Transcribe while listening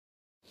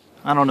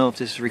I don't know if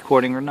this is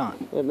recording or not.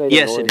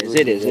 Yes, it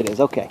is. It is.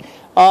 Okay.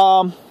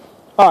 All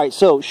right.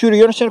 So, shooter,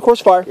 you understand the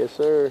course of fire? Yes,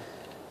 sir.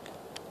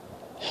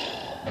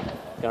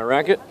 Got a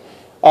racket?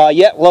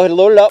 Yeah.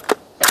 Load it up,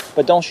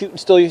 but don't shoot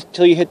until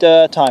you hit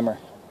the timer.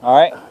 All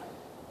right.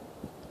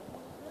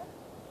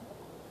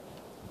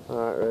 All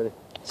right, ready.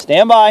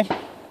 Stand by.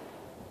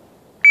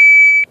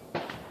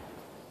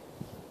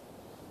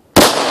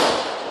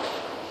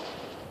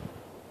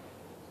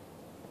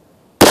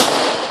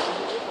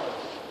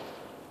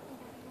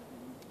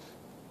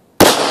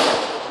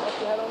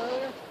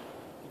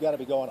 You got to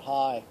be going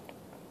high.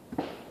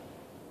 I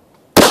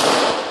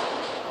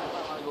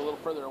want to go a little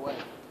further away.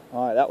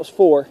 All right, that was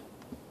 4.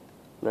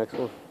 Next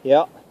one.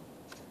 Yeah.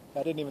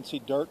 I didn't even see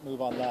dirt move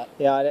on that.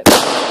 Yeah, I didn't.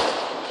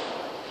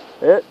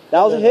 Hit?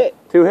 That was a hit.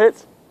 2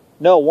 hits?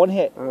 No, 1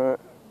 hit. All right.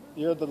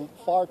 You're the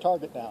far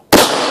target now.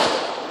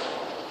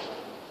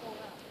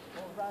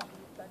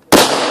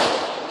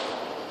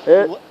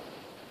 Hit?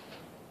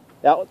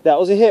 That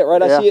was a hit,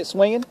 right? Yeah. I see it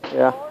swinging.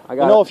 Yeah, I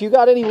got You know, it. if you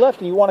got any left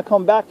and you want to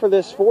come back for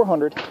this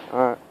 400. All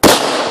right.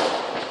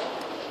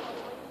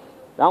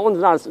 That one's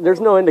not, there's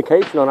no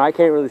indication on it. I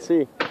can't really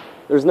see.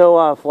 There's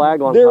no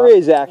flag on top. There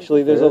is,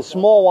 actually. There's a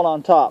small one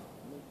on top.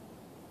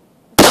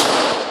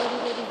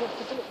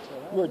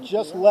 You were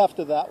just left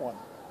of that one.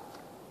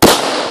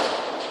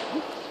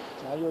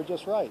 Now you were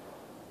just right.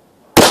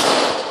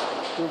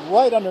 You're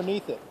right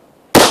underneath it.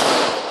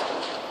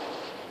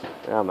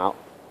 Yeah, I'm out.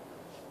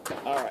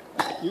 All right.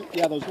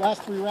 Yeah, those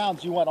last 3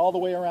 rounds, you went all the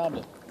way around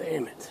it.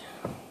 Damn it.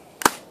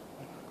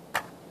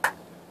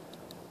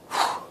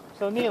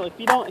 So Neil, if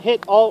you don't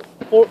hit all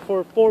 4,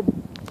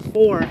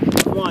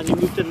 1, you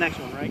move to the next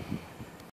one, right?